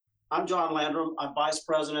I'm John Landrum. I'm Vice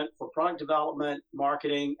President for Product Development,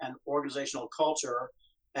 Marketing, and Organizational Culture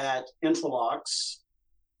at Intralox.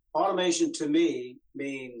 Automation to me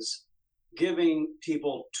means giving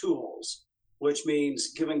people tools, which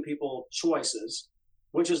means giving people choices,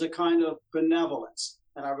 which is a kind of benevolence.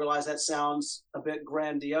 And I realize that sounds a bit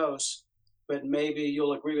grandiose, but maybe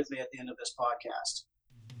you'll agree with me at the end of this podcast.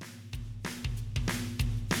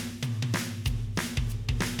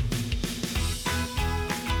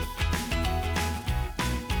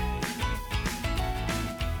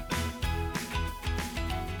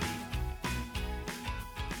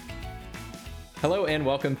 Hello and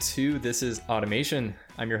welcome to This is Automation.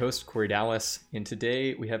 I'm your host, Corey Dallas, and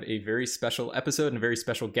today we have a very special episode and a very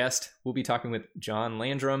special guest. We'll be talking with John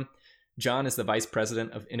Landrum. John is the Vice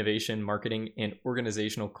President of Innovation, Marketing, and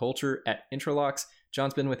Organizational Culture at Intralox.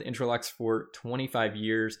 John's been with Intralox for 25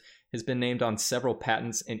 years, has been named on several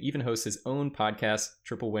patents, and even hosts his own podcast,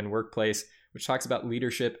 Triple Win Workplace, which talks about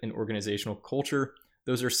leadership and organizational culture.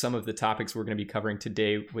 Those are some of the topics we're going to be covering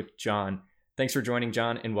today with John. Thanks for joining,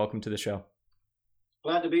 John, and welcome to the show.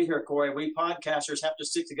 Glad to be here, Corey. We podcasters have to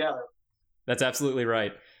stick together. That's absolutely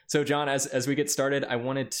right. So, John, as we get started, I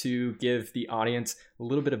wanted to give the audience a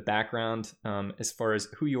little bit of background as far as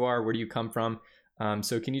who you are, where do you come from.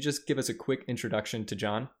 So can you just give us a quick introduction to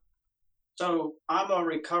John? So I'm a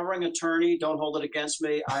recovering attorney. Don't hold it against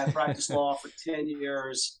me. I practiced law for 10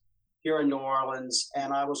 years here in New Orleans,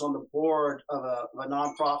 and I was on the board of a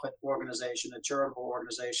nonprofit organization, a charitable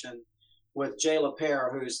organization, with Jay LaPere,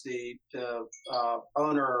 who's the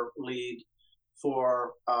owner lead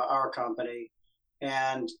for our company.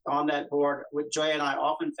 And on that board, with Jay and I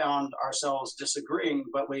often found ourselves disagreeing,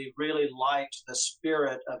 but we really liked the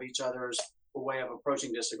spirit of each other's way of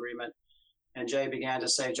approaching disagreement. And Jay began to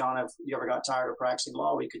say, John, if you ever got tired of practicing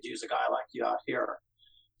law, we could use a guy like you out here.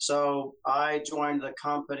 So I joined the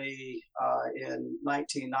company in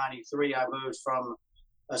 1993. I moved from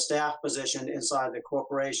a staff position inside the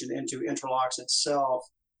corporation into Intralox itself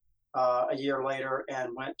a year later, and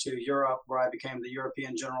went to Europe, where I became the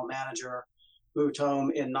European general manager, moved home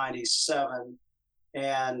in 97.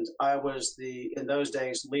 And I was in those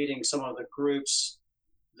days, leading some of the groups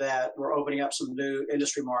that were opening up some new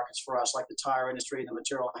industry markets for us, like the tire industry and the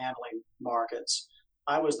material handling markets.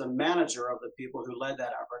 I was the manager of the people who led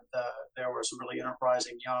that effort. There were some really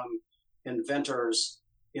enterprising young inventors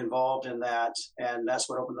involved in that, and that's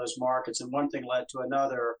what opened those markets. And one thing led to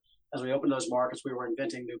another. As we opened those markets, we were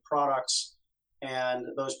inventing new products, and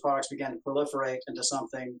those products began to proliferate into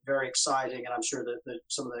something very exciting. And I'm sure that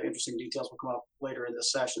some of the interesting details will come up later in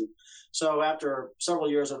this session. So after several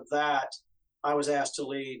years of that, I was asked to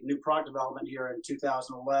lead new product development here in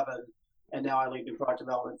 2011, and now I lead new product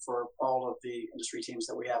development for all of the industry teams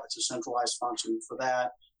that we have. It's a centralized function for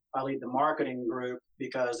that. I lead the marketing group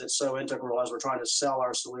because it's so integral as we're trying to sell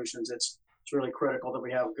our solutions. It's really critical that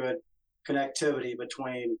we have good connectivity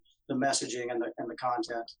between the messaging and the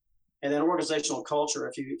content. And then organizational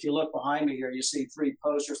culture. If you look behind me here, you see 3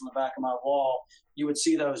 posters on the back of my wall. You would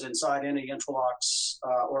see those inside any Intralox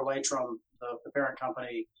or Latrim, the parent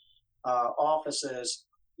company, offices.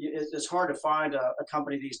 It's hard to find a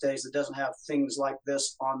company these days that doesn't have things like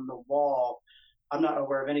this on the wall. I'm not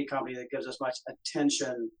aware of any company that gives as much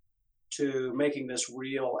attention to making this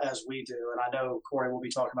real as we do. And I know Corey will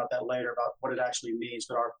be talking about that later, about what it actually means.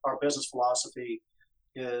 But our business philosophy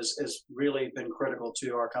is really been critical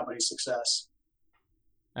to our company's success.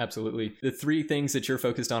 Absolutely. The 3 things that you're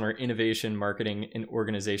focused on are innovation, marketing, and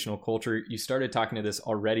organizational culture. You started talking to this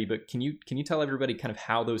already, but can you tell everybody kind of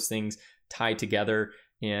how those things tie together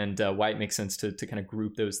and why it makes sense to kind of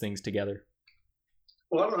group those things together?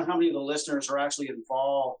 Well, I don't know how many of the listeners are actually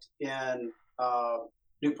involved in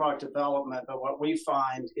new product development, but what we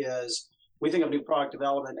find is we think of new product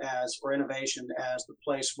development or innovation as the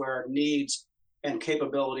place where needs and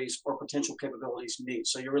capabilities or potential capabilities meet.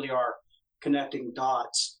 So you really are connecting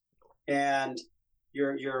dots, and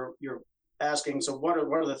you're asking, so what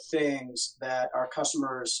are the things that our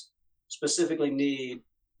customers specifically need,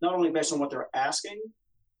 not only based on what they're asking,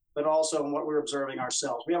 but also on what we're observing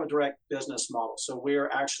ourselves. We have a direct business model, so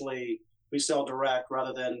we sell direct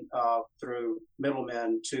rather than through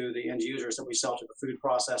middlemen to the end users that we sell to, the food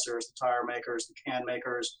processors, the tire makers, the can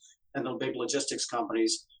makers, and the big logistics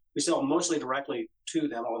companies. We sell mostly directly to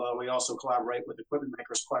them, although we also collaborate with equipment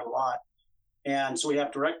makers quite a lot. And so we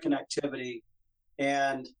have direct connectivity,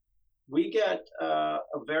 and we get a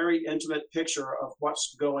very intimate picture of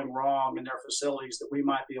what's going wrong in their facilities that we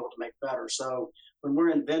might be able to make better. So when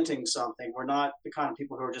we're inventing something, we're not the kind of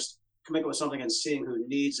people who are just coming up with something and seeing who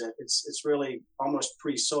needs it. It's really almost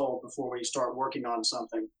pre-sold before we start working on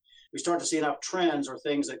something. we start to see enough trends or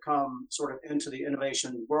things that come sort of into the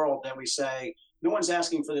innovation world that we say, no one's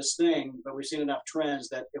asking for this thing, but we've seen enough trends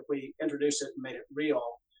that if we introduce it and made it real,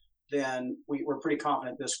 then we're pretty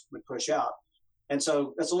confident this would push out. And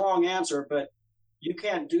so that's a long answer, but you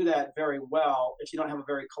can't do that very well if you don't have a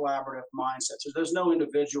very collaborative mindset. So there's no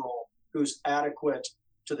individual who's adequate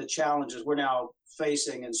to the challenges we're now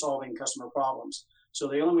facing in solving customer problems. So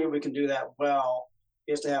the only way we can do that well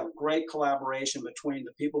is to have great collaboration between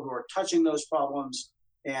the people who are touching those problems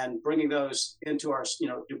and bringing those into our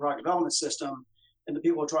new product development system, and the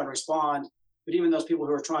people who are trying to respond. But even those people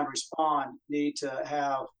who are trying to respond need to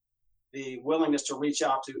have the willingness to reach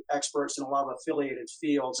out to experts in a lot of affiliated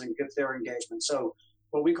fields and get their engagement. So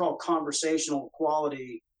what we call conversational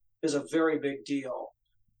quality is a very big deal.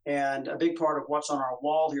 And a big part of what's on our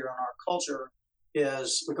wall here in our culture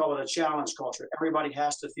is we call it a challenge culture. Everybody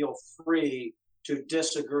has to feel free to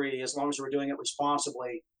disagree as long as we're doing it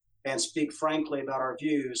responsibly and speak frankly about our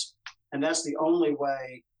views. And that's the only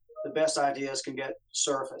way the best ideas can get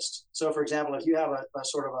surfaced. So, for example, if you have a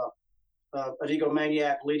sort of an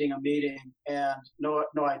egomaniac leading a meeting and no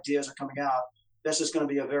ideas are coming out, that's just going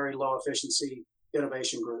to be a very low efficiency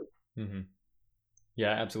innovation group. Mm-hmm.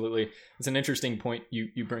 Yeah, absolutely. It's an interesting point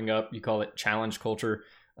you bring up. You call it challenge culture.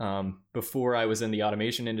 Before I was in the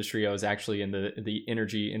automation industry, I was actually in the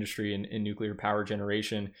energy industry and in nuclear power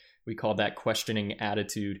generation. We called that questioning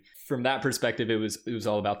attitude. From that perspective, it was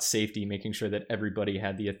all about safety, making sure that everybody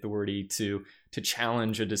had the authority to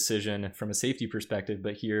challenge a decision from a safety perspective.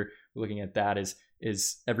 But here, looking at that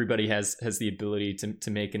is everybody has the ability to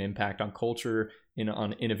make an impact on culture,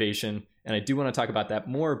 on innovation. And I do want to talk about that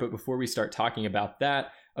more. But before we start talking about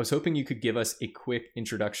that, I was hoping you could give us a quick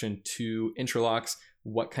introduction to Intralox.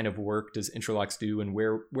 What kind of work does Intralox do, and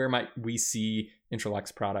where might we see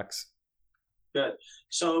Intralox products? Good.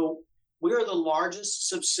 So we are the largest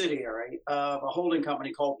subsidiary of a holding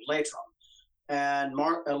company called Latrum. And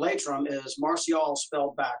Latrum is Martial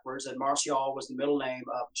spelled backwards, and Martial was the middle name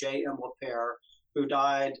of J.M. Lapierre, who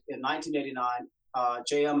died in 1989.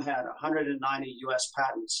 J.M. had 190 U.S.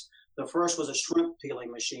 patents. The first was a shrimp peeling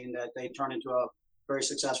machine that they turned into a very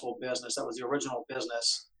successful business. That was the original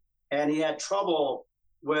business. And he had trouble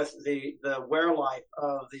with the wear life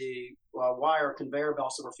of the wire conveyor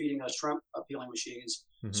belts that were feeding those shrimp peeling machines.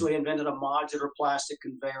 Mm-hmm. So he invented a modular plastic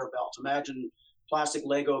conveyor belt. Imagine plastic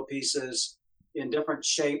Lego pieces in different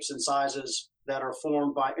shapes and sizes that are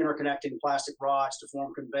formed by interconnecting plastic rods to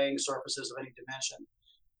form conveying surfaces of any dimension.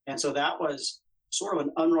 And so that was sort of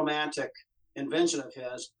an unromantic invention of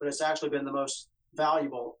his, but it's actually been the most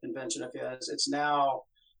valuable invention of his. It's now,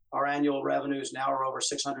 our annual revenues now are over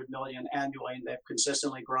 600 million annually, and they've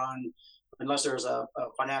consistently grown, unless there's a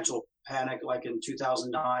financial panic like in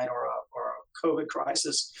 2009 or a COVID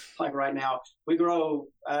crisis like right now. We grow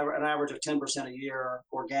an average of 10% a year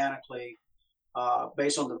organically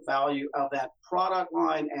based on the value of that product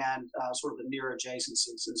line and sort of the near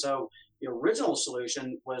adjacencies. And so the original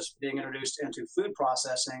solution was being introduced into food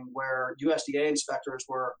processing, where USDA inspectors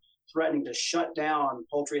were threatening to shut down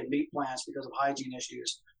poultry and meat plants because of hygiene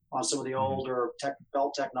issues on some of the older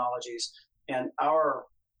belt technologies. And our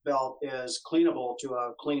belt is cleanable to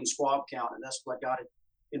a clean squab count, and that's what got it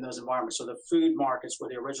in those environments. So the food markets were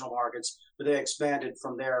the original markets, but they expanded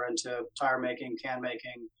from there into tire making, can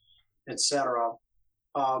making, etc.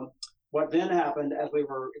 What then happened as we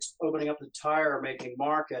were opening up the tire making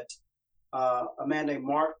market, a man named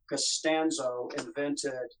Mark Costanzo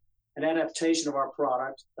invented an adaptation of our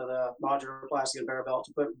product, the modular plastic conveyor belt,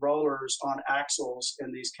 to put rollers on axles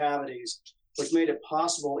in these cavities, which made it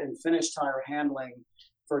possible in finished tire handling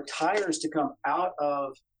for tires to come out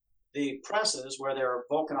of the presses where they're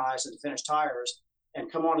vulcanized into finished tires and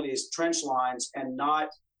come onto these trench lines and not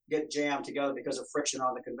get jammed together because of friction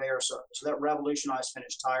on the conveyor surface. So that revolutionized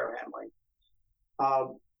finished tire handling.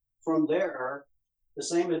 From there, the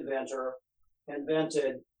same inventor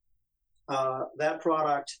invented that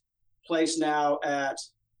product placed now at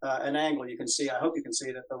an angle. You can see, I hope you can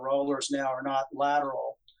see that the rollers now are not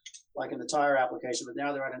lateral like in the tire application, but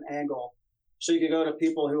now they're at an angle. So you could go to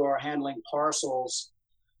people who are handling parcels,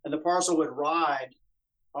 and the parcel would ride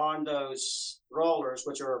on those rollers,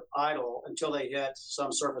 which are idle, until they hit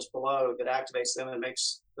some surface below that activates them and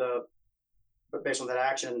makes based on that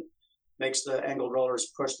action, makes the angled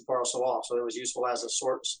rollers push the parcel off. So it was useful as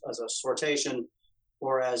a sortation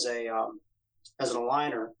or as an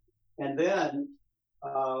aligner. And then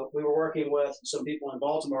we were working with some people in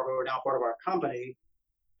Baltimore who are now part of our company,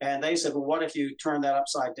 and they said, well, what if you turn that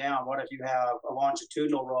upside down? What if you have a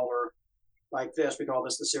longitudinal roller like this? We call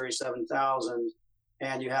this the Series 7000,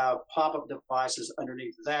 and you have pop-up devices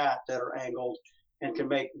underneath that are angled, and can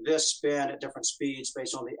make this spin at different speeds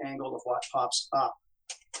based on the angle of what pops up.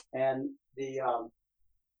 And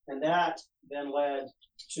that then led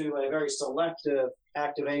to a very selective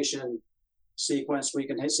activation sequence where you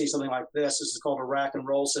can see something like this. This is called a rack and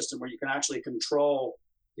roll system, where you can actually control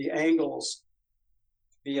the angles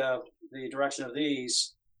via the direction of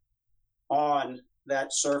these on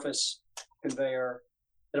that surface conveyor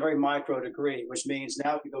at a very micro degree, which means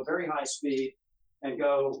now you go very high speed and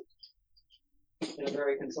go in a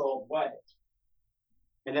very controlled way.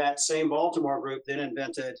 And that same Baltimore group then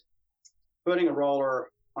invented putting a roller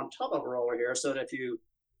on top of a roller here, so that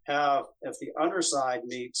if the underside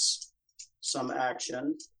meets some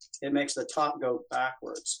action, it makes the top go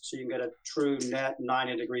backwards. So you can get a true net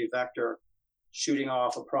 90-degree vector shooting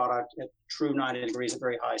off a product at true 90 degrees at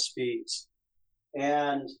very high speeds.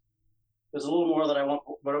 And there's a little more that I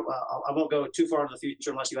won't go too far into the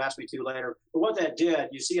future unless you ask me to later. But what that did,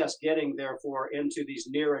 you see us getting, therefore, into these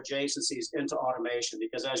near adjacencies into automation,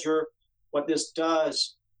 because what this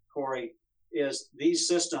does, Corey, is these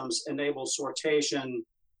systems enable sortation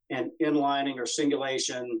and inlining or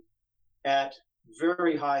singulation at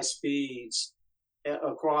very high speeds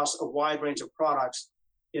across a wide range of products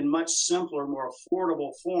in much simpler, more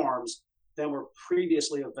affordable forms than were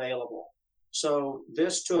previously available. So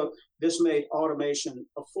this made automation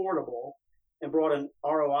affordable and brought an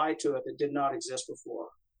ROI to it that did not exist before.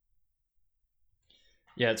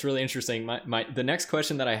 Yeah, it's really interesting. The next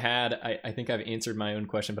question that I had, I think I've answered my own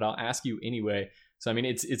question, but I'll ask you anyway. So, I mean,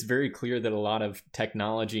 it's very clear that a lot of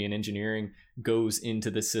technology and engineering goes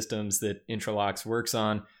into the systems that Intralox works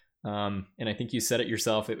on. And I think you said it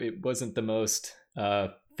yourself, it wasn't the most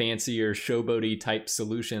fancy or showboaty type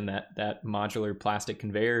solution, that modular plastic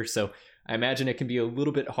conveyor. So I imagine it can be a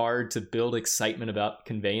little bit hard to build excitement about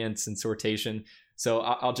conveyance and sortation. So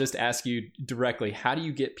I'll just ask you directly, how do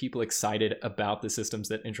you get people excited about the systems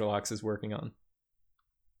that Intralox is working on?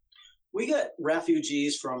 We get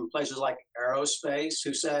refugees from places like aerospace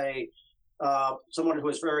who say, someone who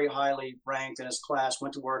is very highly ranked in his class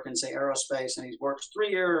went to work in, say, aerospace, and he's worked 3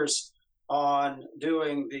 years on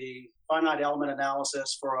doing the finite element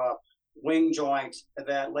analysis for a wing joint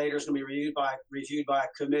that later is going to be reviewed by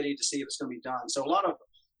a committee to see if it's going to be done. So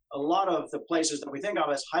a lot of the places that we think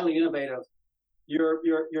of as highly innovative,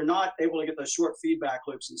 you're not able to get those short feedback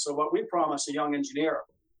loops. And so what we promise a young engineer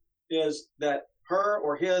is that her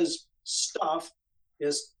or his stuff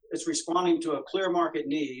it's responding to a clear market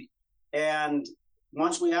need. And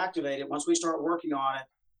once we activate it, once we start working on it,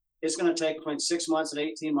 it's going to take between 6 months and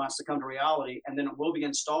 18 months to come to reality, and then it will be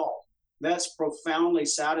installed. That's profoundly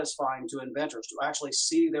satisfying to inventors, to actually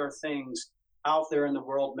see their things out there in the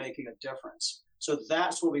world making a difference. So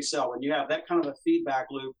that's what we sell. When you have that kind of a feedback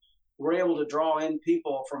loop, we're able to draw in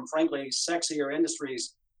people from, frankly, sexier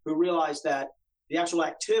industries who realize that the actual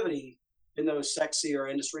activity in those sexier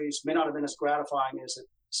industries may not have been as gratifying as it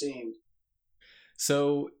seemed.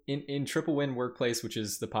 So in Triple Win Workplace, which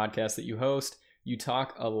is the podcast that you host, you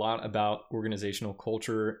talk a lot about organizational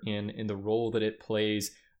culture and the role that it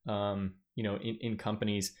plays, in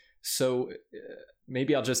companies. So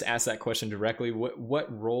maybe I'll just ask that question directly.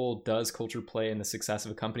 What role does culture play in the success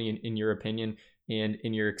of a company, in your opinion and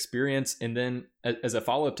in your experience? And then as a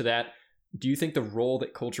follow-up to that, do you think the role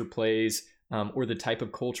that culture plays, or the type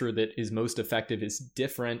of culture that is most effective, is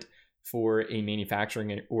different for a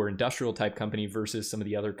manufacturing or industrial type company versus some of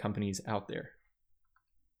the other companies out there?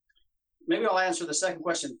 Maybe I'll answer the second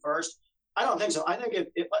question first. I don't think so. I think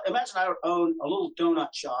if imagine I own a little donut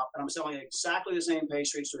shop and I'm selling exactly the same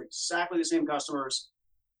pastries to exactly the same customers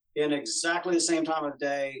in exactly the same time of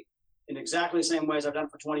day, in exactly the same ways I've done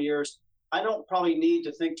for 20 years. I don't probably need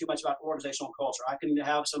to think too much about organizational culture. I can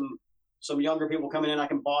have some younger people coming in. I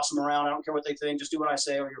can boss them around. I don't care what they think. Just do what I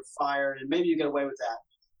say or you're fired. And maybe you get away with that.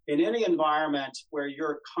 In any environment where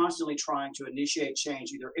you're constantly trying to initiate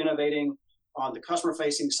change, either innovating on the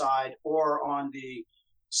customer-facing side or on the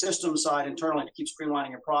system side internally to keep streamlining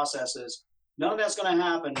your processes, none of that's going to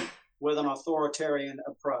happen with an authoritarian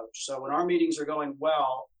approach. So when our meetings are going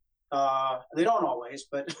well, they don't always,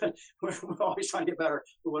 but we're always trying to get better.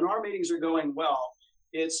 But when our meetings are going well,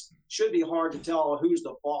 it should be hard to tell who's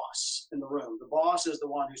the boss in the room. The boss is the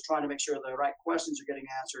one who's trying to make sure the right questions are getting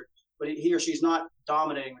answered, but he or she's not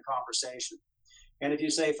dominating the conversation. And if you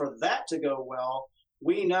say for that to go well,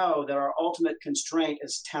 we know that our ultimate constraint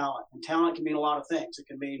is talent. And talent can mean a lot of things. It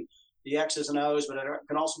can mean the X's and O's, but it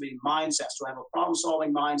can also be mindsets. Do I have a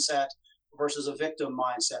problem-solving mindset versus a victim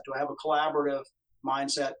mindset? Do I have a collaborative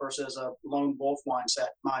mindset versus a lone wolf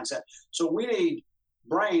mindset? So we need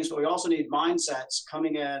brains, but we also need mindsets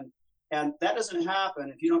coming in And that doesn't happen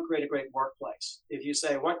if you don't create a great workplace. If you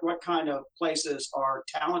say, what kind of places are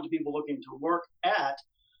talented people looking to work at,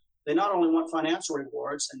 they not only want financial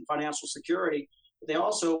rewards and financial security, but they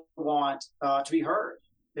also want to be heard.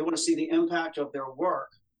 They want to see the impact of their work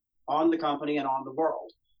on the company and on the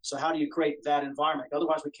world. So how do you create that environment?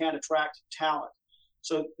 Otherwise, we can't attract talent.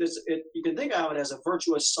 So you can think of it as a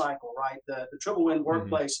virtuous cycle, right? The triple win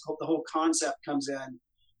workplace, the whole concept comes in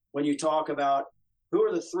when you talk about who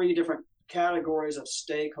are the three different categories of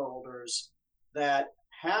stakeholders that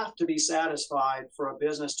have to be satisfied for a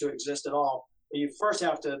business to exist at all. You first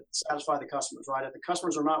have to satisfy the customers, right? If the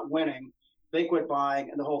customers are not winning, they quit buying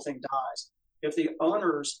and the whole thing dies. If the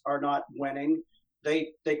owners are not winning,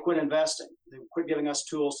 they quit investing. They quit giving us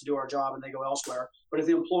tools to do our job and they go elsewhere. But if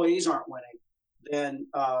the employees aren't winning, then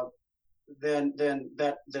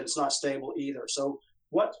it's not stable either. So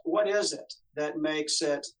what is it that makes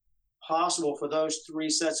it possible for those three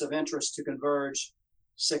sets of interests to converge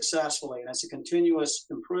successfully? And it's a continuous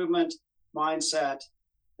improvement mindset.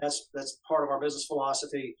 That's part of our business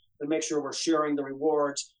philosophy, to make sure we're sharing the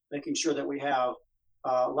rewards, making sure that we have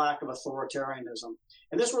lack of authoritarianism.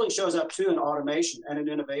 And this really shows up too in automation and in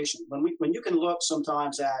innovation. When you can look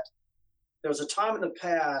sometimes at, there was a time in the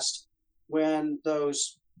past when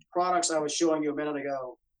those products I was showing you a minute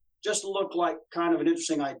ago just looked like kind of an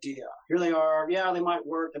interesting idea. Here they are. Yeah, they might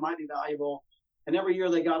work. They might be valuable. And every year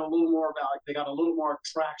they got a little more value. They got a little more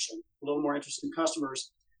traction, a little more interest in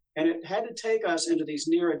customers. And it had to take us into these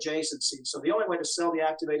near adjacencies. So the only way to sell the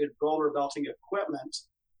activated roller belting equipment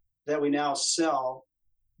that we now sell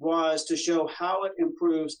was to show how it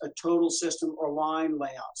improves a total system or line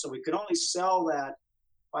layout. So we could only sell that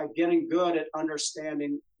by getting good at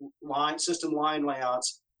understanding system line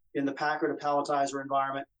layouts in the packer to palletizer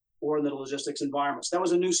environment or in the logistics environments. That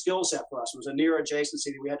was a new skill set for us. It was a near adjacency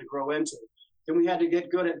that we had to grow into. Then we had to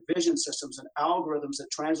get good at vision systems and algorithms that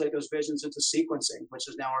translate those visions into sequencing, which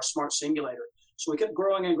is now our smart singulator. So we kept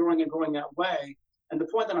growing and growing and growing that way. And the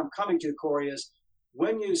point that I'm coming to, Corey, is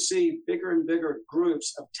when you see bigger and bigger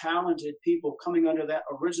groups of talented people coming under that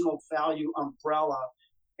original value umbrella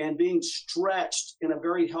and being stretched in a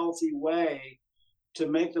very healthy way to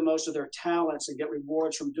make the most of their talents and get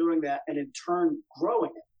rewards from doing that, and in turn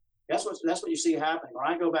growing it. That's what you see happening. When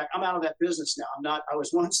I go back, I'm out of that business now. I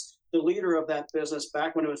was once the leader of that business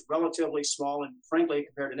back when it was relatively small and, frankly,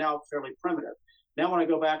 compared to now, fairly primitive. Now when I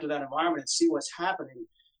go back to that environment and see what's happening,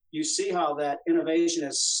 you see how that innovation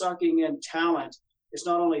is sucking in talent. It's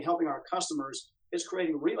not only helping our customers, it's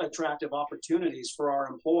creating really attractive opportunities for our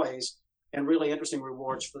employees and really interesting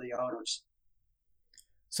rewards for the owners.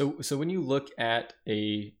 So when you look at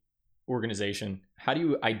a organization, how do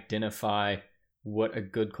you identify what a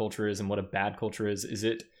good culture is and what a bad culture is? Is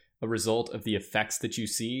it a result of the effects that you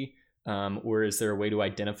see, or is there a way to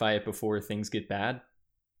identify it before things get bad?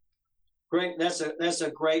 Great, that's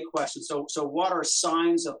a great question. So what are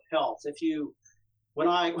signs of health?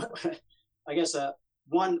 I guess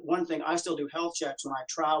one thing, I still do health checks when I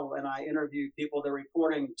travel and I interview people that are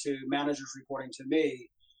reporting to managers reporting to me.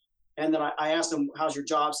 And then I ask them, how's your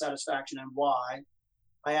job satisfaction and why?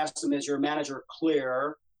 I ask them, is your manager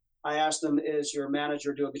clear? I ask them, is your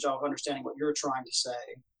manager doing a good job of understanding what you're trying to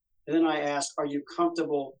say? And then I ask, are you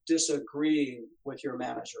comfortable disagreeing with your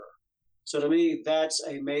manager? So to me, that's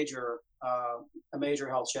a major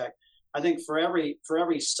health check. I think for every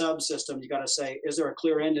subsystem, you got to say, is there a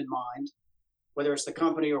clear end in mind? Whether it's the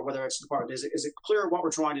company or whether it's the department, is it clear what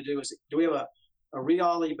we're trying to do? Do we have a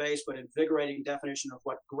reality-based but invigorating definition of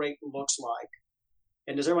what great looks like?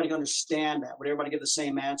 And does everybody understand that? Would everybody give the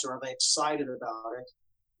same answer? Are they excited about it?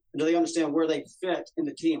 And do they understand where they fit in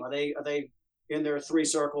the team? Are they in their three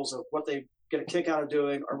circles of what they get a kick out of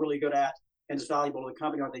doing, are really good at, and is valuable to the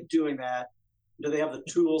company? Are they doing that? Do they have the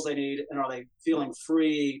tools they need? And are they feeling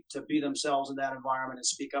free to be themselves in that environment and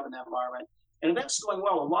speak up in that environment? And if that's going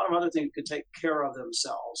well, a lot of other things could take care of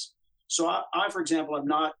themselves. So I for example,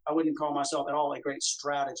 I wouldn't call myself at all a great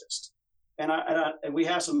strategist. And we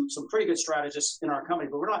have some pretty good strategists in our company,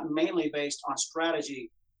 but we're not mainly based on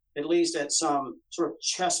strategy, at least at some sort of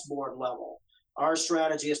chessboard level. Our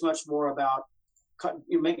strategy is much more about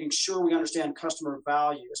making sure we understand customer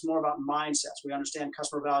value. It's more about mindsets. We understand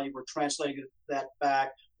customer value. We're translating that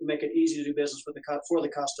back. We make it easy to do business for the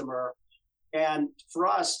customer. And for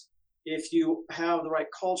us, if you have the right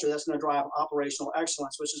culture, that's going to drive operational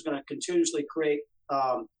excellence, which is going to continuously create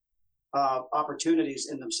opportunities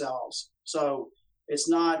in themselves. So that's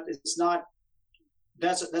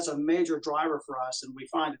a major driver for us, and we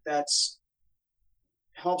find that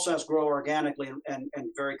helps us grow organically and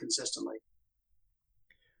very consistently.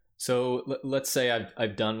 So let's say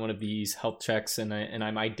I've done one of these health checks and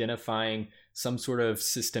I'm identifying some sort of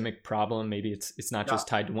systemic problem. Maybe it's not just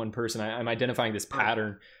tied to one person. I'm identifying this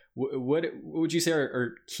pattern. What would you say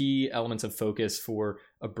are key elements of focus for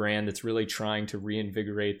a brand that's really trying to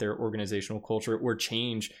reinvigorate their organizational culture or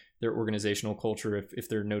change their organizational culture if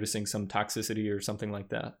they're noticing some toxicity or something like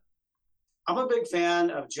that? I'm a big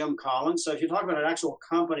fan of Jim Collins. So if you talk about an actual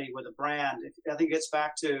company with a brand, I think it gets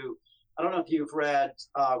back to, I don't know if you've read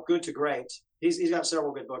Good to Great. He's got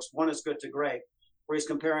several good books. One is Good to Great, where he's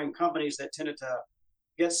comparing companies that tended to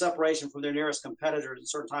get separation from their nearest competitors at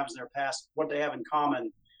certain times in their past, what they have in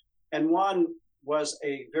common. And one was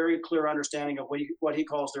a very clear understanding of what he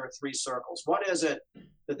calls their three circles. What is it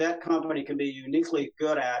that company can be uniquely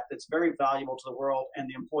good at that's very valuable to the world and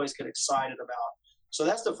the employees get excited about? So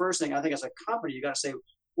that's the first thing I think as a company, you got to say,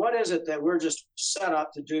 what is it that we're just set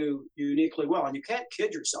up to do uniquely well? And you can't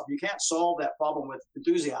kid yourself. You can't solve that problem with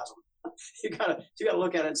enthusiasm. You gotta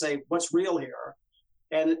look at it and say, what's real here?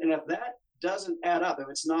 And if that doesn't add up, if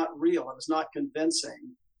it's not real, if it's not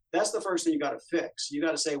convincing, that's the first thing you got to fix. You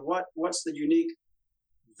got to say, what's the unique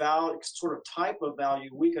value, sort of type of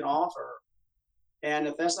value we can offer? And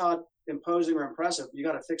if that's not imposing or impressive, you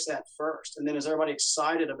got to fix that first. And then is everybody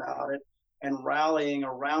excited about it and rallying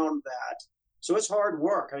around that? So it's hard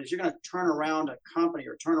work. If you're going to turn around a company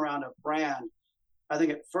or turn around a brand, I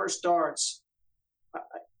think it first starts,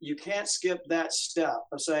 you can't skip that step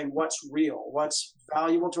of saying what's real, what's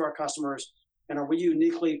valuable to our customers, and are we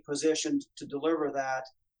uniquely positioned to deliver that,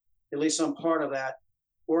 at least some part of that,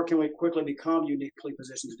 or can we quickly become uniquely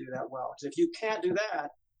positioned to do that well? Because if you can't do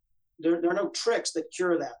that, there are no tricks that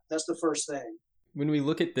cure that. That's the first thing. When we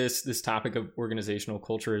look at this topic of organizational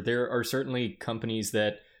culture, there are certainly companies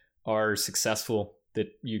that are successful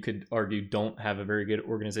that you could argue don't have a very good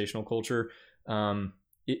organizational culture.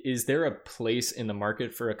 Is there a place in the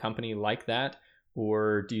market for a company like that,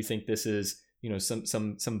 or do you think this is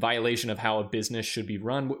some violation of how a business should be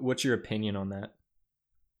run? What's your opinion on that?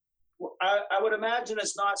 Well, I would imagine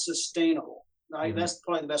it's not sustainable. Right? Mm-hmm. That's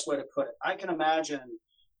probably the best way to put it. I can imagine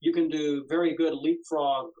you can do very good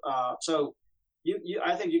leapfrog.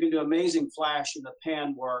 I think you can do amazing flash in the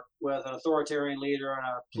pan work with an authoritarian leader in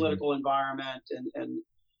a political mm-hmm. environment and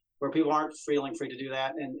where people aren't feeling free to do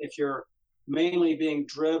that. And if you're mainly being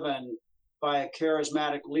driven by a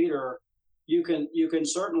charismatic leader, you can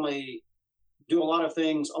certainly do a lot of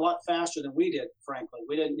things a lot faster than we did, frankly.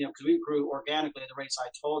 We didn't, because we grew organically at the rates I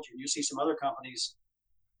told you. You see some other companies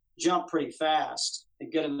jump pretty fast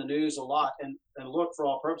and get in the news a lot and look for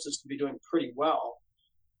all purposes to be doing pretty well.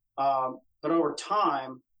 But over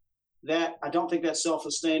time, that I don't think that's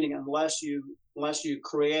self-sustaining unless you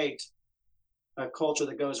create a culture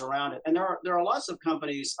that goes around it. And there are lots of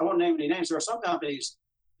companies, I won't name any names, there are some companies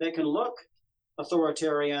that can look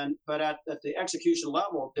authoritarian, but at the execution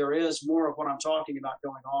level, there is more of what I'm talking about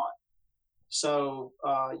going on. So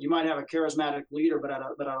you might have a charismatic leader, but at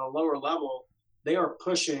a lower level, they are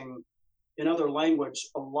pushing in other language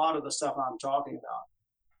a lot of the stuff I'm talking about.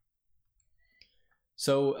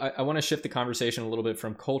 So I want to shift the conversation a little bit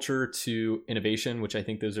from culture to innovation, which I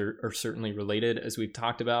think those are certainly related, as we've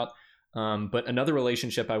talked about. But another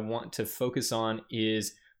relationship I want to focus on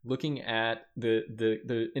is looking at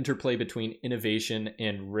the interplay between innovation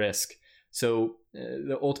and risk. So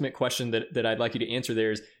the ultimate question that I'd like you to answer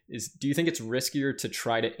there is do you think it's riskier to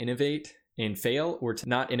try to innovate and fail, or to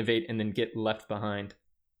not innovate and then get left behind?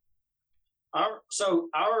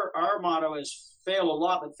 Our motto is fail a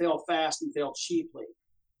lot, but fail fast and fail cheaply.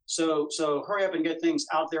 So hurry up and get things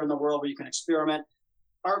out there in the world where you can experiment.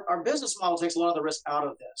 Our business model takes a lot of the risk out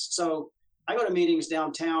of this. So I go to meetings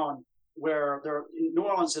downtown where New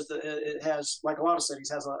Orleans has, like a lot of cities,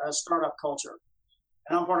 has a startup culture.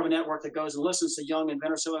 And I'm part of a network that goes and listens to young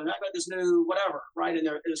inventors. So I got this new whatever, right? And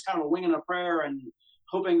it's kind of a wing and a prayer and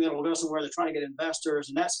hoping that it'll go somewhere. They're trying to get investors,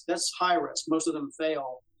 and that's high risk. Most of them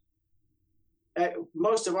fail.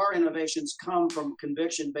 Most of our innovations come from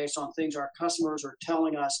conviction based on things our customers are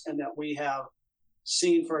telling us and that we have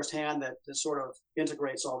seen firsthand that sort of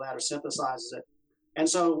integrates all that or synthesizes it. And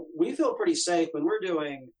so we feel pretty safe when we're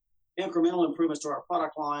doing incremental improvements to our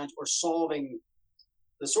product lines or solving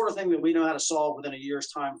the sort of thing that we know how to solve within a year's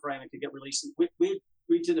time frame and can get released.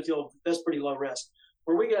 We tend to feel that's pretty low risk.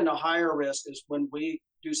 Where we get into higher risk is when we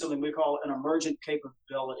do something we call an emergent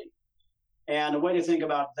capability. And a way to think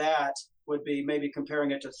about that would be maybe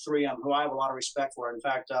comparing it to 3M, who I have a lot of respect for. In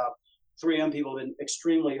fact, 3M people have been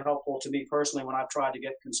extremely helpful to me personally when I've tried to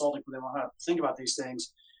get consulting from them on how to think about these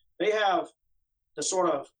things. They have the sort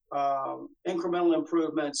of incremental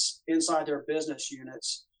improvements inside their business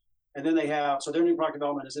units. And then they have, so their new product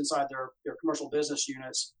development is inside their commercial business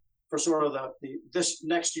units. for sort of this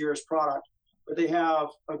next year's product. But they have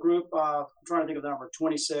a group of, I'm trying to think of the number,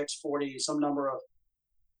 26, 40, some number of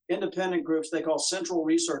independent groups they call central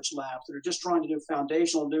research labs that are just trying to do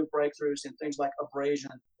foundational new breakthroughs in things like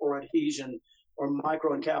abrasion or adhesion or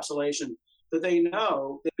microencapsulation that they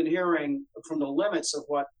know they've been hearing from the limits of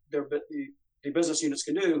what the business units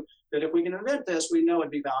can do, that if we can invent this, we know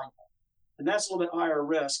it'd be valuable. And that's a little bit higher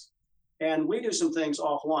risk. And we do some things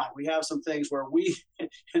offline. We have some things where we,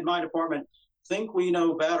 in my department, think we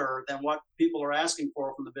know better than what people are asking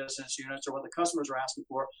for from the business units or what the customers are asking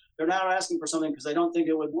for. They're not asking for something because they don't think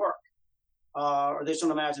it would work, or they just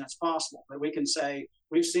don't imagine it's possible. But we can say,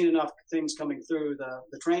 we've seen enough things coming through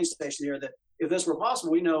the train station here that if this were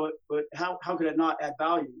possible, we know it, but how could it not add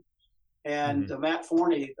value? And Matt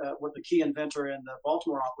Forney, what the key inventor in the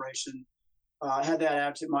Baltimore operation, had that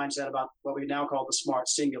attitude mindset about what we now call the smart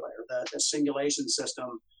singulator, the singulation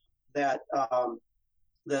system that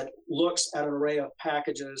that looks at an array of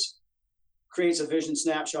packages, creates a vision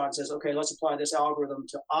snapshot, and says, okay, let's apply this algorithm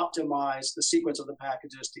to optimize the sequence of the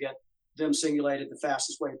packages to get them singulated the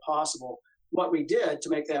fastest way possible. What we did to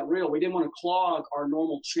make that real, we didn't want to clog our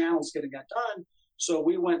normal channels getting that done. So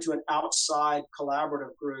we went to an outside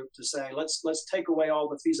collaborative group to say, let's take away all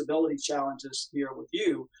the feasibility challenges here with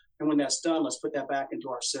you. And when that's done, let's put that back into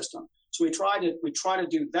our system. So we try to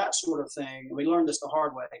do that sort of thing. And we learned this the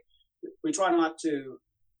hard way. We try not to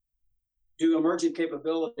do emerging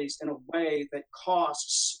capabilities in a way that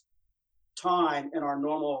costs time in our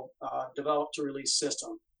normal develop to release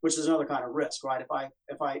system, which is another kind of risk, right?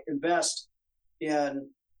 If I invest in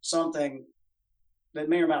something that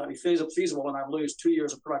may or may not be feasible and I lose 2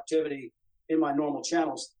 years of productivity in my normal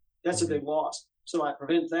channels, that's a big loss. So I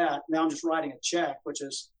prevent that. Now I'm just writing a check, which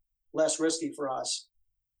is less risky for us.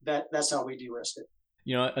 That's how we de-risk it.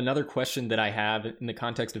 You know, another question that I have in the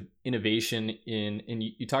context of innovation and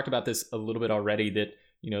you talked about this a little bit already, that,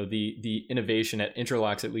 you know, the innovation at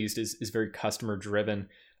Intralox at least is very customer driven.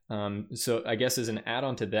 So I guess as an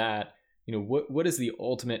add-on to that, you know, what is the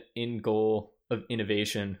ultimate end goal of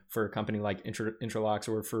innovation for a company like Intralox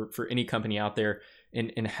or for any company out there?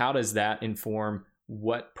 And how does that inform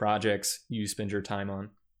what projects you spend your time on?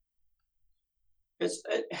 It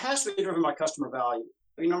has to be driven by customer value.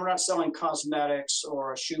 You know, we're not selling cosmetics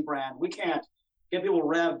or a shoe brand. We can't get people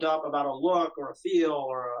revved up about a look or a feel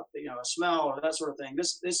or a smell or that sort of thing.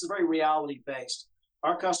 This is very reality based.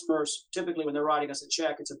 Our customers, typically when they're writing us a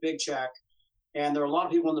check, it's a big check, and there are a lot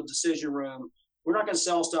of people in the decision room. We're not going to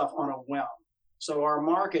sell stuff on a whim. So our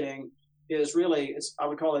marketing is really, I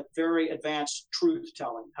would call it very advanced truth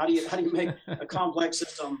telling. How do you make a complex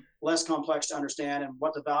system less complex to understand, and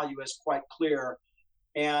what the value is quite clear?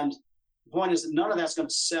 And the point is that none of that's going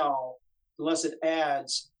to sell unless it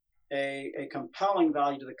adds a compelling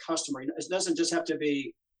value to the customer. It doesn't just have to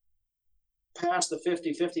be past the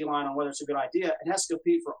 50-50 line on whether it's a good idea. It has to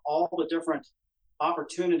compete for all the different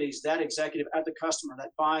opportunities that executive at the customer,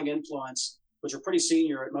 that buying influence, which are pretty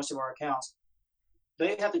senior at most of our accounts,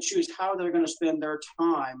 they have to choose how they're going to spend their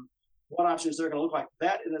time, what options they're going to look like.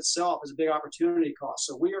 That in itself is a big opportunity cost.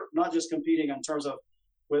 So we're not just competing in terms of,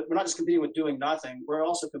 we're not just competing with doing nothing. We're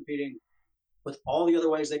also competing with all the other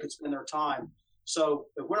ways they could spend their time. So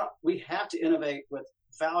we have to innovate with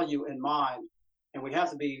value in mind, and we have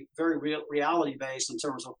to be very reality based in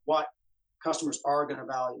terms of what customers are going to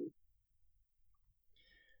value.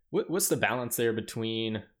 What's the balance there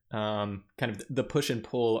between kind of the push and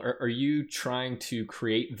pull? Are you trying to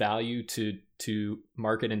create value to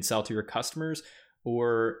market and sell to your customers,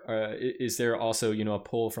 or is there also, you know, a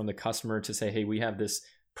pull from the customer to say, hey, we have this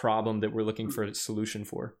problem that we're looking for a solution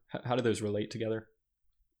for? How do those relate together?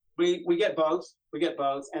 We get both.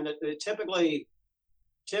 And typically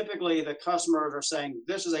the customers are saying,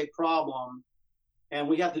 this is a problem, and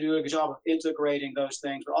we have to do a good job of integrating those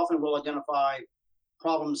things. But often we'll identify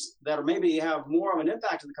problems that are maybe have more of an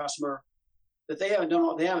impact to the customer that they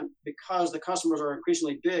haven't because the customers are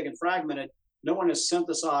increasingly big and fragmented. No one has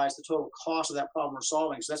synthesized the total cost of that problem we're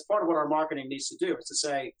solving. So that's part of what our marketing needs to do, is to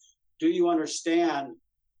say, do you understand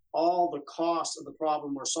all the costs of the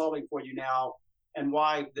problem we're solving for you now, and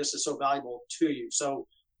why this is so valuable to you? So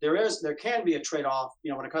there can be a trade-off,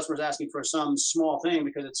 you know, when a customer is asking for some small thing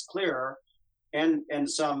because it's clearer, and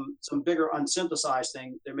some bigger unsynthesized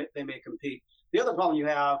thing, they may compete. The other problem you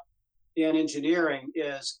have in engineering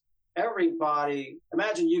is everybody,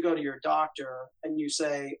 imagine you go to your doctor and you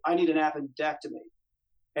say, I need an appendectomy.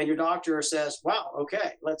 And your doctor says, wow,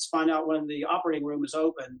 okay, let's find out when the operating room is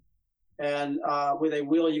open, and where they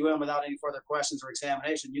wheel you in without any further questions or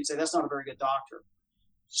examination. You'd say that's not a very good doctor.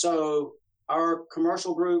 So our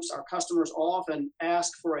commercial groups, our customers often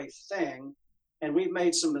ask for a thing, And we've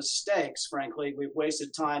made some mistakes, frankly. We've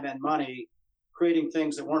wasted time and money creating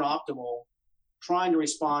things that weren't optimal, trying to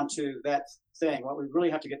respond to that thing. What we really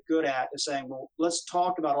have to get good at is saying, well, let's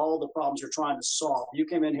talk about all the problems you're trying to solve. You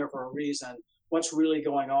came in here for a reason. What's really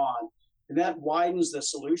going on? And that widens the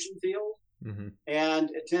solution field. Mm-hmm. And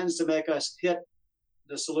it tends to make us hit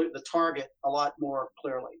the target a lot more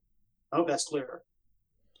clearly. I hope that's clear.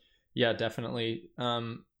 Yeah, definitely.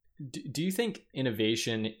 Do you think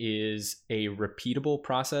innovation is a repeatable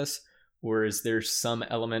process, or is there some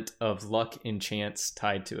element of luck and chance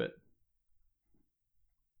tied to it?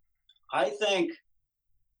 I think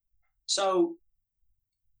so.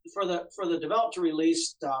 For the develop to release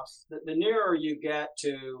stuff, the nearer you get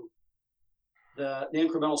to the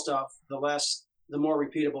incremental stuff, the more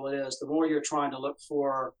repeatable it is. The more you're trying to look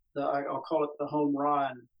for I'll call it the home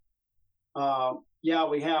run. Yeah,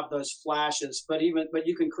 we have those flashes, but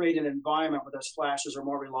you can create an environment where those flashes are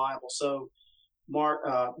more reliable. So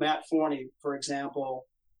Matt Forney, for example,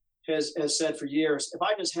 has said for years, if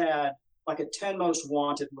I just had like a 10 most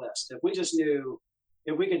wanted list, if we just knew,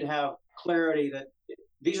 if we could have clarity that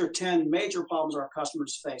these are 10 major problems our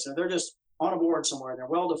customers face, and they're just on a board somewhere, they're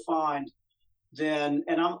well defined, then,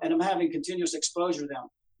 and I'm having continuous exposure to them.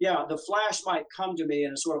 Yeah, the flash might come to me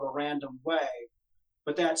in a sort of a random way,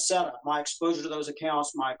 but that setup, my exposure to those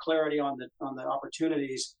accounts, my clarity on the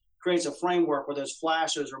opportunities creates a framework where those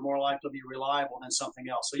flashes are more likely to be reliable than something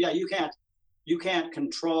else. So yeah, you can't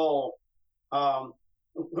control.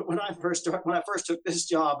 When I first took this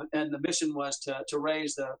job, and the mission was to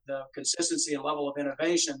raise the consistency and level of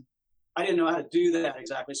innovation, I didn't know how to do that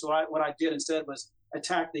exactly. So what I did instead was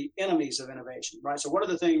attack the enemies of innovation, right? So what are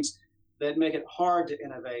the things that make it hard to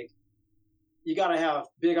innovate? You got to have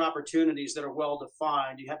big opportunities that are well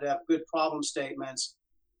defined. You have to have good problem statements.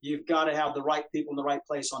 You've got to have the right people in the right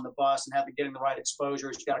place on the bus and have to getting the right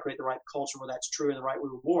exposures. You got to create the right culture where that's true and the right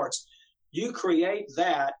rewards. You create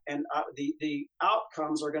that, and the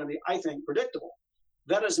outcomes are going to be, I think, predictable.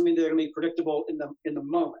 That doesn't mean they're going to be predictable in the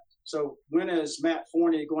moment. So when is Matt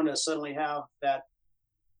Forney going to suddenly have that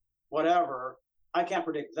whatever? I can't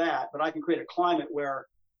predict that, but I can create a climate where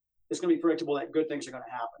it's going to be predictable that good things are going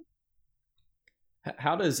to happen.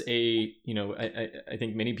 How does I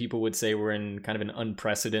think many people would say we're in kind of an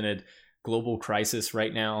unprecedented global crisis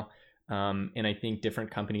right now. And I think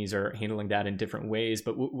different companies are handling that in different ways.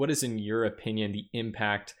 But what is, in your opinion, the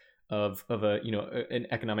impact of an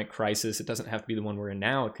economic crisis? It doesn't have to be the one we're in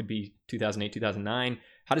now. It could be 2008, 2009.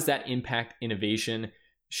 How does that impact innovation?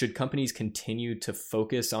 Should companies continue to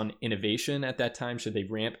focus on innovation at that time? Should they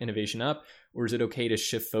ramp innovation up? Or is it okay to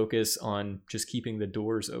shift focus on just keeping the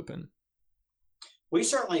doors open? We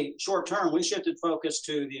certainly, short term, we shifted focus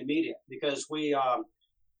to the immediate because we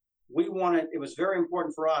wanted, it was very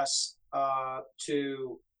important for us and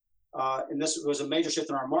this was a major shift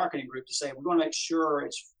in our marketing group, to say we want to make sure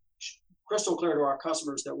it's crystal clear to our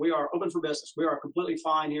customers that we are open for business. We are completely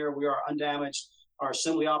fine here. We are undamaged. Our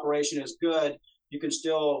assembly operation is good. You can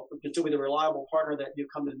still be the reliable partner that you've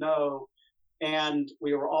come to know. And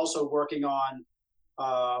we were also working on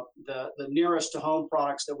the nearest to home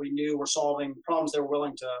products that we knew were solving problems they were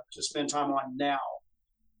willing to spend time on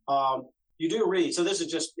now. You do read, so this is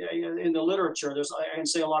just in the literature, I can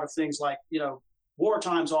say a lot of things like,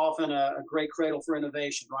 wartime's often a great cradle for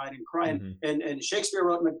innovation, right? And Shakespeare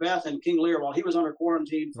wrote Macbeth and King Lear while he was under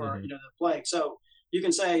quarantine for the plague. So you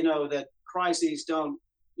can say that crises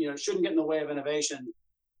shouldn't get in the way of innovation,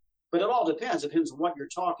 but it all depends. It depends on what you're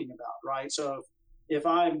talking about, right? So if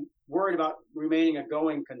I'm worried about remaining a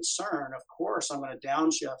going concern, of course I'm going to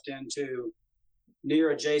downshift into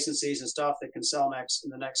near adjacencies and stuff that can sell in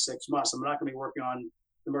the next 6 months. I'm not going to be working on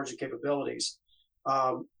emerging capabilities.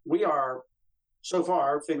 We are, so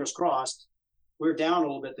far, fingers crossed, we're down a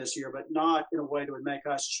little bit this year, but not in a way that would make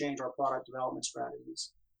us change our product development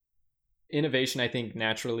strategies. Innovation, I think,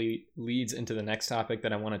 naturally leads into the next topic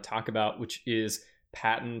that I want to talk about, which is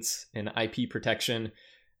patents and IP protection.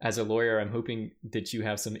 As a lawyer, I'm hoping that you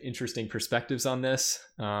have some interesting perspectives on this.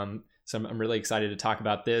 So I'm really excited to talk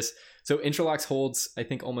about this. So Intralox holds, I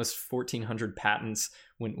think, almost 1,400 patents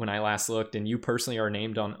when I last looked, and you personally are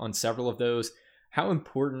named on several of those. How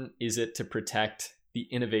important is it to protect the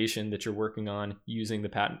innovation that you're working on using the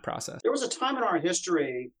patent process? There was a time in our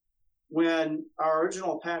history when our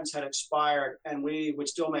original patents had expired and we would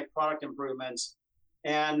still make product improvements,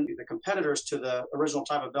 and the competitors to the original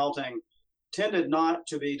type of belting tended not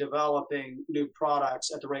to be developing new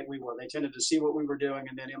products at the rate we were. They tended to see what we were doing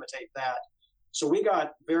and then imitate that. So we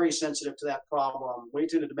got very sensitive to that problem. We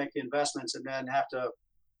tended to make the investments and then have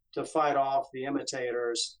to fight off the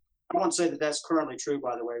imitators. I won't say that that's currently true,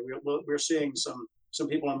 by the way. We're seeing some some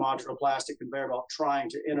people in modular plastic conveyor belt trying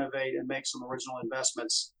to innovate and make some original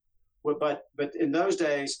investments. But in those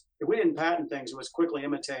days, if we didn't patent things, it was quickly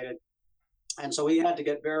imitated. And so we had to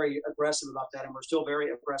get very aggressive about that. And we're still very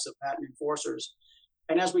aggressive patent enforcers.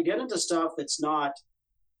 And as we get into stuff that's not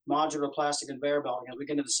modular plastic conveyor belting, as we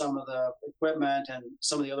get into some of the equipment and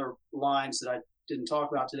some of the other lines that I didn't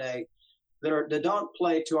talk about today, they don't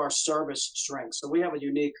play to our service strengths. So we have a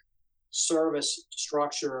unique service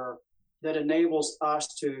structure that enables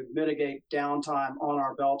us to mitigate downtime on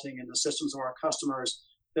our belting and the systems of our customers.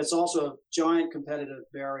 That's also a giant competitive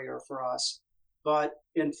barrier for us. But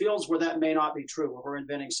in fields where that may not be true, where we're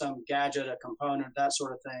inventing some gadget, a component, that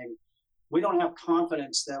sort of thing, we don't have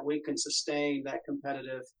confidence that we can sustain that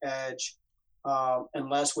competitive edge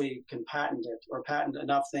unless we can patent it or patent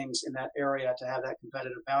enough things in that area to have that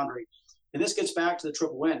competitive boundary. And this gets back to the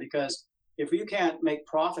triple win, because if you can't make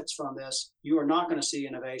profits from this, you are not going to see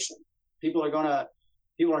innovation. People are not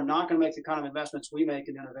going to make the kind of investments we make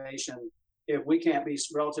in innovation if we can't be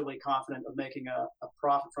relatively confident of making a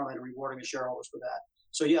profit from it and rewarding the shareholders for that.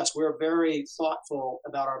 So yes, we're very thoughtful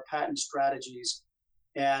about our patent strategies,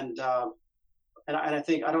 and I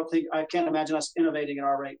can't imagine us innovating at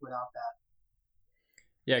our rate without that.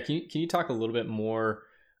 Yeah, can you talk a little bit more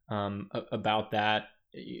about that?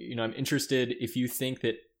 I'm interested if you think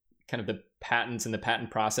that kind of the patents and the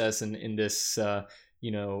patent process and in this,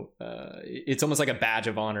 it's almost like a badge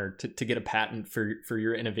of honor to get a patent for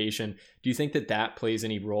your innovation. Do you think that plays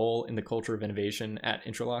any role in the culture of innovation at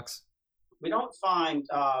Intralox? We don't find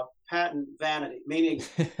patent vanity, meaning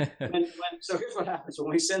so here's what happens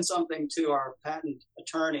when we send something to our patent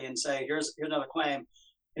attorney and say, here's another claim,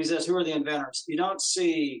 and he says, who are the inventors? You don't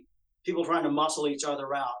see people trying to muscle each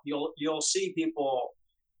other out. You'll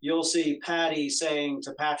see Patty saying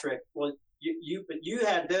to Patrick, well, you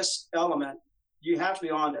had this element, you have to be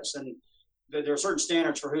on this. And there are certain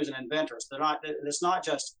standards for who's an inventor. So it's not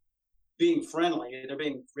just being friendly, they're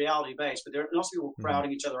being reality based, but there are also people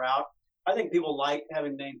crowding each other out. I think people like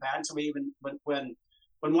having name patents. I mean, even when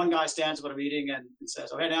one guy stands up at a meeting and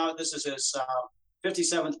says, okay, now this is his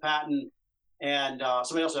 57th patent, and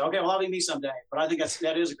somebody else says, okay, well, that'll be me someday. But I think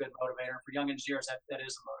that is a good motivator for young engineers. That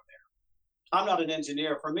is a motivator. I'm not an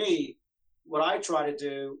engineer. For me, what I try to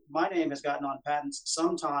do, my name has gotten on patents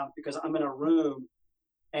sometimes because I'm in a room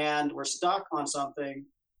and we're stuck on something,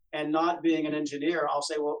 and not being an engineer, I'll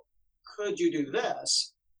say, well, could you do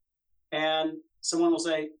this? And someone will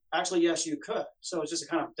say, actually, yes, you could. So it's just a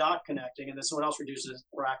kind of dot connecting, and then someone else reduces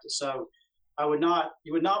practice. So you would not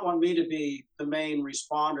want me to be the main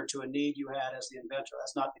responder to a need you had as the inventor.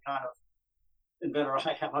 That's not the kind of inventor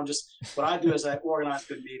I am. What I do is I organize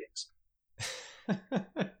good meetings.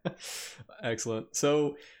 Excellent.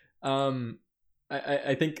 So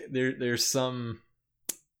I think there's some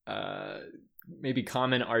maybe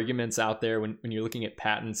common arguments out there when you're looking at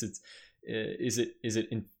patents. Is it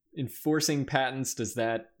enforcing patents? Does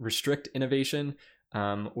that restrict innovation,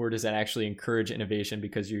 or does that actually encourage innovation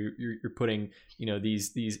because you're putting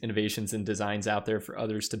these innovations and designs out there for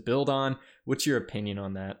others to build on? What's your opinion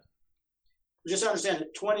on that? Just understand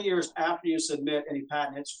that 20 years after you submit any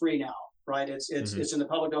patent, it's free now, right? It's in the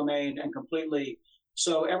public domain and completely.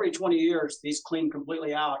 So every 20 years, these clean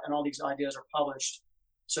completely out, and all these ideas are published.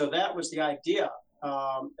 So that was the idea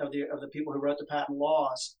of the people who wrote the patent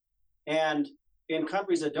laws. And in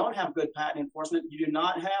countries that don't have good patent enforcement, you do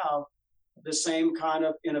not have the same kind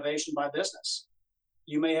of innovation by business.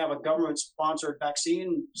 You may have a government-sponsored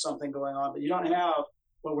vaccine something going on, but you don't have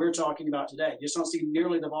what we're talking about today. You just don't see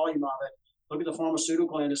nearly the volume of it. Look at the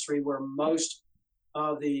pharmaceutical industry, where most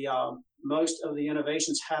of the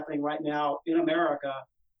innovations happening right now in America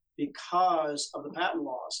because of the patent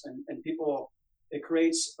laws, and people, it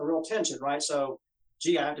creates a real tension, right? So,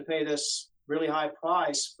 gee, I have to pay this really high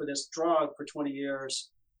price for this drug for 20 years,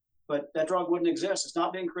 but that drug wouldn't exist. It's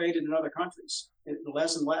not being created in other countries,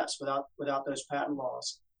 less and less without those patent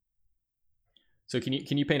laws. So can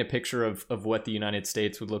you paint a picture of what the United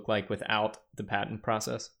States would look like without the patent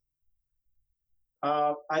process?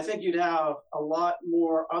 I think you'd have a lot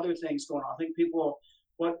more other things going on. I think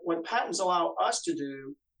what patents allow us to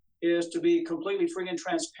do is to be completely free and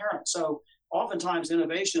transparent. So oftentimes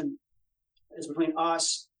innovation is between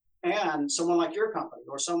us and someone like your company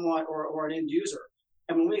or someone or an end user.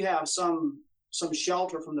 And when we have some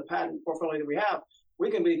shelter from the patent portfolio that we have,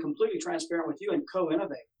 we can be completely transparent with you and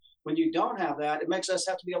co-innovate. When you don't have that, it makes us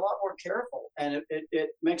have to be a lot more careful, and it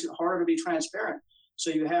makes it harder to be transparent.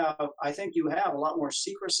 So I think you have a lot more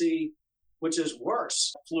secrecy, which is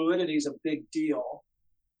worse. Fluidity is a big deal.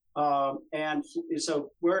 And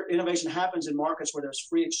so where innovation happens in markets where there's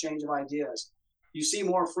free exchange of ideas. you see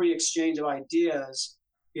more free exchange of ideas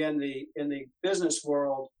in the business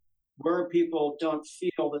world, where people don't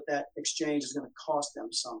feel that exchange is going to cost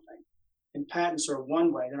them something. And patents are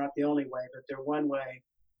one way. They're not the only way, but they're one way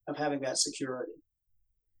of having that security.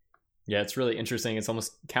 Yeah, it's really interesting. It's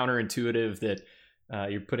almost counterintuitive that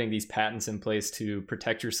you're putting these patents in place to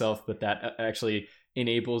protect yourself, but that actually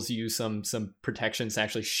enables you some protections to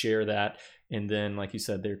actually share that. And then, like you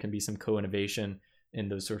said, there can be some co-innovation and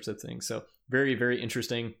those sorts of things. So very, very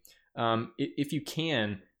interesting. If you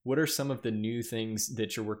can, what are some of the new things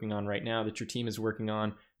that you're working on right now, that your team is working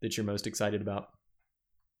on, that you're most excited about?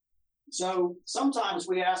 So sometimes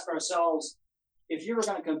we ask ourselves, if you were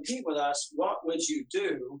going to compete with us, what would you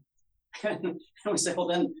do? And we say, well,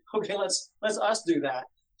 then, okay, let's us do that.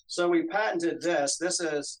 So we patented this. This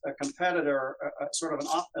is a competitor, sort of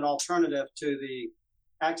an alternative to the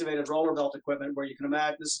activated roller belt equipment, where you can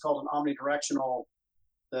imagine this is called an omnidirectional.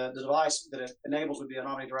 The device that it enables would be an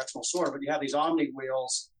omnidirectional sorter, but you have these omni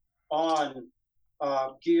wheels on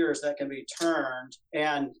gears that can be turned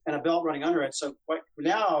and a belt running under it. So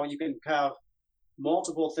now you can have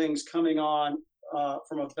multiple things coming on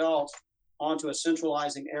from a belt onto a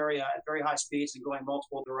centralizing area at very high speeds and going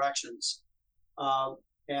multiple directions.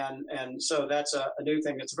 And so that's a new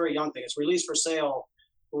thing. It's a very young thing. It's released for sale,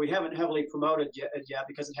 but we haven't heavily promoted yet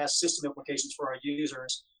because it has system implications for our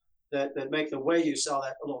users that make the way you sell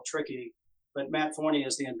that a little tricky. But Matt Forney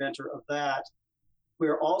is the inventor of that.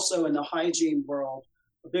 We're also in the hygiene world,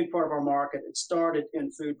 a big part of our market. It started in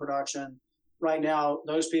food production. Right now,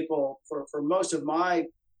 those people, for most of my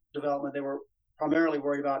development, they were primarily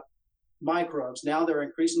worried about microbes. Now they're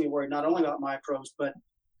increasingly worried not only about microbes, but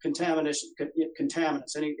contaminants,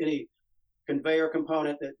 any conveyor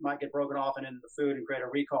component that might get broken off and into the food and create a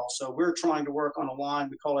recall. So we're trying to work on a line,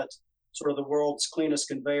 we call it sort of the world's cleanest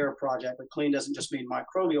conveyor project. But clean doesn't just mean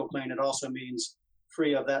microbial clean, it also means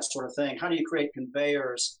free of that sort of thing. How do you create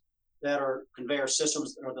conveyors that are conveyor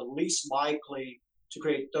systems that are the least likely to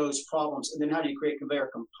create those problems? And then how do you create conveyor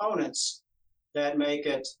components that make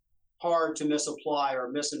it hard to misapply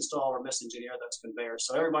or misinstall or misengineer those conveyors?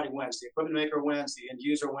 So everybody wins. The equipment maker wins, the end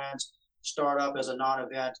user wins, startup as a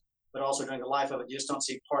non-event, but also during the life of it, you just don't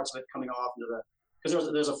see parts of it coming off into the,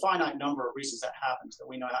 because there's a finite number of reasons that happens that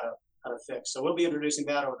we know how to fix. So we'll be introducing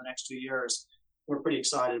that over the next 2 years. We're pretty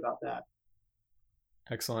excited about that.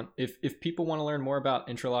 Excellent. If people want to learn more about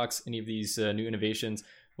Intralox, any of these new innovations,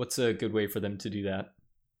 what's a good way for them to do that?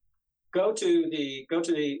 Go to the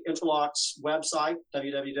Intralox website,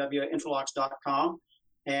 www.intralox.com,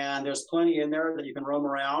 and there's plenty in there that you can roam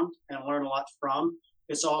around and learn a lot from.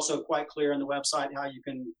 It's also quite clear in the website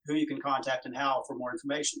who you can contact and how for more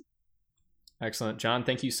information. Excellent. John,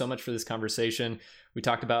 thank you so much for this conversation. We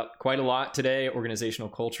talked about quite a lot today: organizational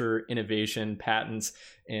culture, innovation, patents,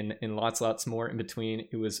 and lots more in between.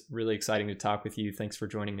 It was really exciting to talk with you. Thanks for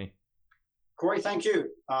joining me. Corey, thank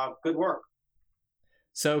you. Good work.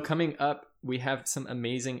 So coming up, we have some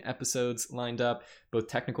amazing episodes lined up, both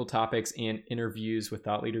technical topics and interviews with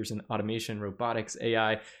thought leaders in automation, robotics,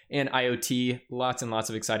 AI, and IoT. Lots and lots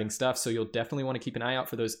of exciting stuff. So you'll definitely want to keep an eye out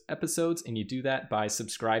for those episodes, and you do that by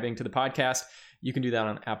subscribing to the podcast. You can do that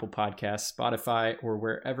on Apple Podcasts, Spotify, or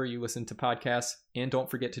wherever you listen to podcasts. And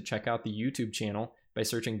don't forget to check out the YouTube channel by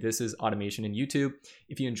searching This Is Automation in YouTube.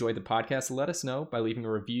 If you enjoyed the podcast, let us know by leaving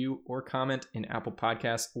a review or comment in Apple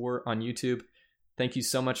Podcasts or on YouTube. Thank you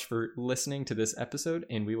so much for listening to this episode,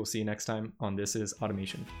 and we will see you next time on This Is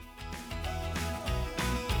Automation.